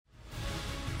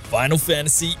Final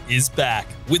Fantasy is back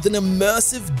with an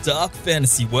immersive dark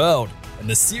fantasy world and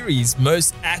the series'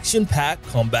 most action-packed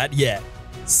combat yet.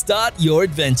 Start your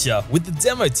adventure with the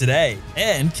demo today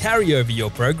and carry over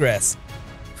your progress.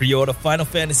 Pre-order Final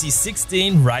Fantasy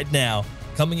XVI right now,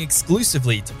 coming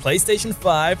exclusively to PlayStation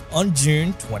 5 on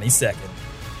June 22nd.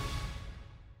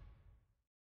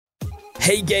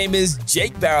 Hey gamers,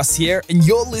 Jake Barros here, and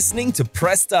you're listening to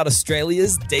Press Start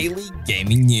Australia's daily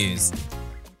gaming news.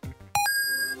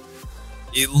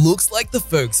 It looks like the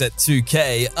folks at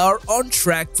 2K are on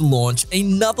track to launch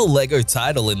another LEGO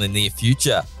title in the near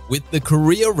future, with the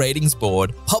Korea Ratings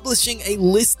Board publishing a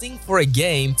listing for a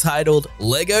game titled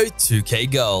LEGO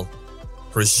 2K Goal.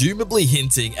 Presumably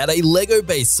hinting at a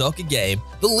LEGO-based soccer game,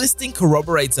 the listing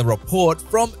corroborates a report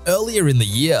from earlier in the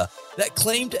year that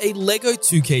claimed a LEGO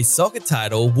 2K soccer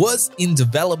title was in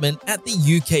development at the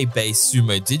UK-based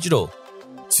Sumo Digital.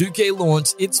 2K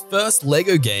launched its first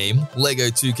LEGO game, LEGO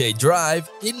 2K Drive,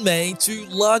 in May to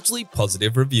largely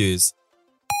positive reviews.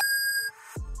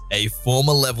 A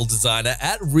former level designer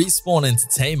at Respawn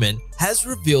Entertainment has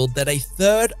revealed that a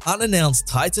third unannounced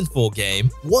Titanfall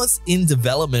game was in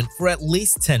development for at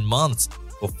least 10 months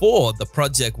before the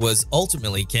project was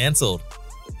ultimately cancelled.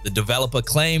 The developer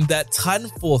claimed that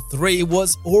Titanfall 3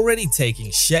 was already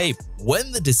taking shape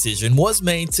when the decision was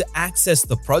made to access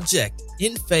the project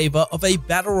in favor of a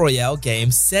battle royale game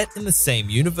set in the same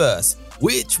universe,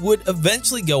 which would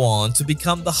eventually go on to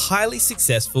become the highly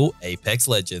successful Apex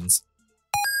Legends.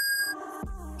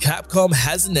 Capcom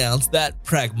has announced that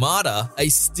Pragmata, a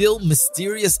still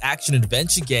mysterious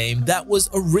action-adventure game that was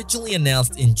originally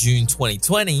announced in June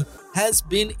 2020, has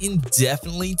been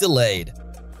indefinitely delayed.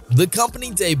 The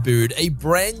company debuted a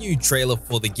brand new trailer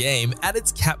for the game at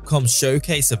its Capcom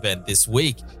Showcase event this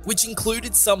week, which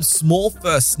included some small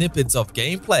first snippets of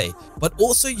gameplay, but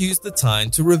also used the time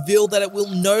to reveal that it will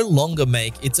no longer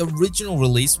make its original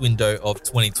release window of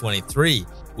 2023,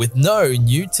 with no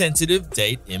new tentative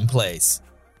date in place.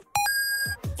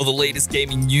 For the latest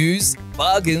gaming news,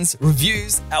 bargains,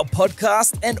 reviews, our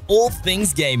podcast, and all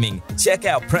things gaming, check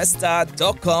out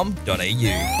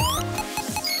pressstart.com.au.